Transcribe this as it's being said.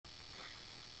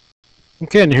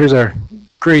Okay, and here's our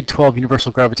grade 12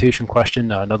 universal gravitation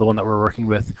question, another one that we're working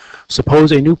with.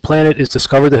 Suppose a new planet is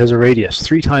discovered that has a radius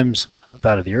 3 times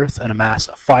that of the Earth and a mass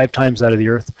 5 times that of the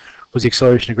Earth. Was the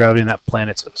acceleration of gravity on that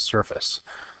planet's surface?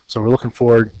 So we're looking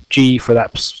for g for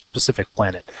that specific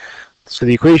planet. So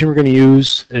the equation we're going to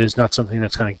use is not something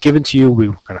that's kind of given to you.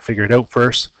 We're going to figure it out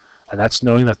first, and that's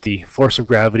knowing that the force of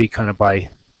gravity, kind of by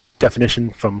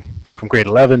definition from grade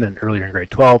 11 and earlier in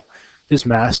grade 12, is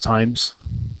mass times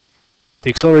the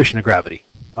acceleration of gravity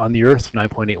on the Earth,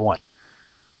 9.81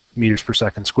 meters per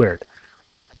second squared.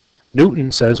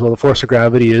 Newton says, well, the force of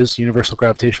gravity is universal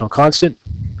gravitational constant,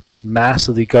 mass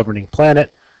of the governing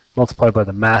planet, multiplied by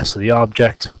the mass of the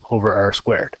object over r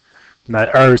squared. And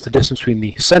that r is the distance between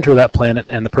the center of that planet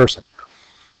and the person.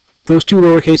 Those two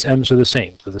lowercase m's are the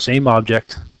same. They're the same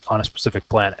object on a specific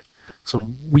planet. So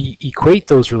we equate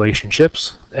those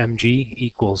relationships. mg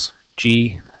equals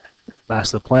g,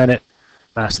 mass of the planet,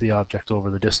 mass of the object over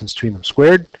the distance between them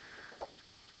squared.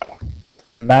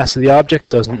 Mass of the object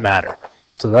doesn't matter.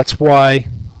 So that's why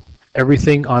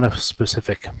everything on a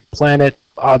specific planet,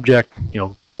 object,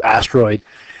 asteroid,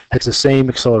 has the same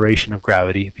acceleration of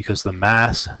gravity because the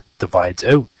mass divides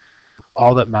out.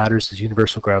 All that matters is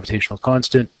universal gravitational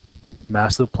constant,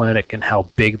 mass of the planet, and how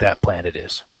big that planet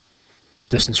is.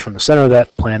 Distance from the center of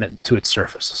that planet to its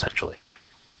surface, essentially.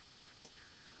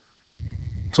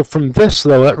 So from this,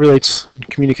 though, that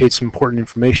communicates some important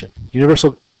information.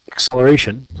 Universal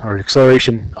acceleration, or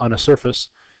acceleration on a surface,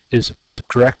 is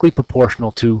directly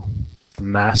proportional to the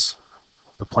mass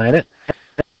of the planet,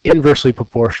 inversely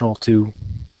proportional to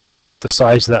the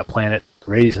size of that planet,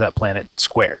 the radius of that planet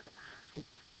squared.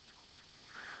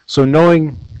 So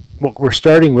knowing what we're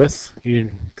starting with,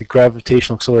 the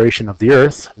gravitational acceleration of the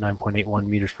Earth, 9.81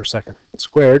 meters per second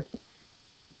squared,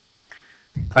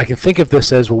 I can think of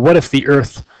this as, well, what if the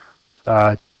Earth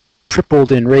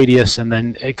tripled in radius and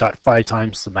then it got 5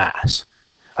 times the mass?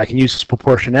 I can use this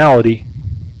proportionality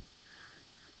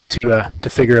to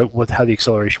figure out how the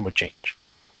acceleration would change.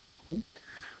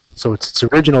 So it's its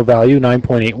original value,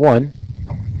 9.81,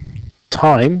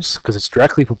 times, because it's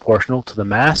directly proportional to the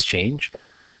mass change,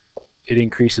 it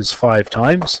increases 5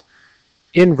 times,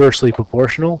 inversely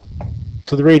proportional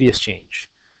to the radius change.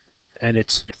 And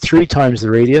it's 3 times the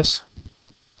radius,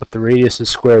 but the radius is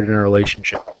squared in a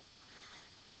relationship.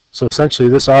 So essentially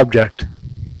this object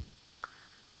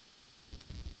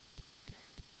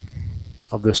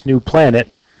of this new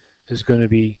planet is going to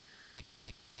be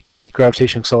the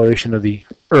gravitational acceleration of the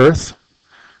Earth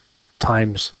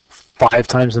times 5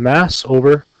 times the mass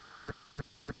over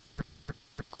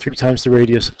 3 times the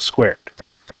radius squared.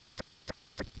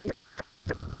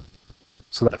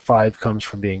 So that 5 comes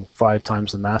from being 5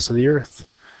 times the mass of the Earth,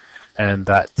 and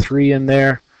that 3 in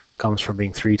there comes from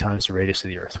being 3 times the radius of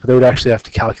the Earth, without actually have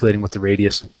to calculating what the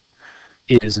radius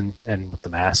is and what the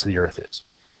mass of the Earth is.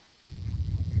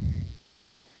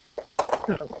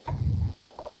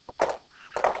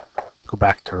 Go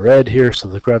back to red here. So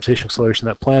the gravitational acceleration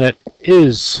of that planet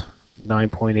is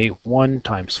 9.81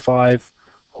 times 5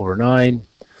 over 9.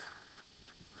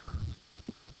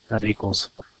 That equals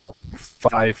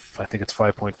 5. I think it's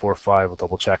 5.45. We'll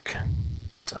double check.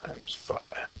 Times 5.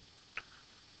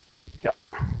 Yeah.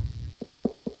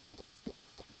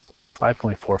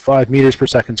 5.45 meters per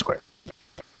second squared.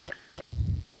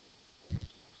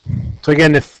 So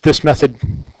again, if this method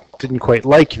didn't quite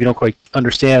if you don't quite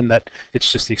understand that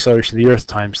it's just the acceleration of the Earth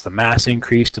times the mass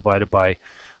increase divided by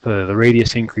the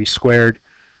radius increase squared,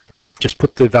 just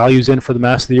put the values in for the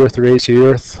mass of the Earth, the radius of the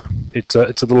Earth. It's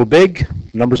a little big,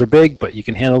 numbers are big, but you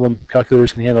can handle them,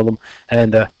 calculators can handle them,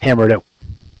 and hammer it out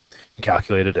and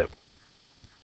calculate it out.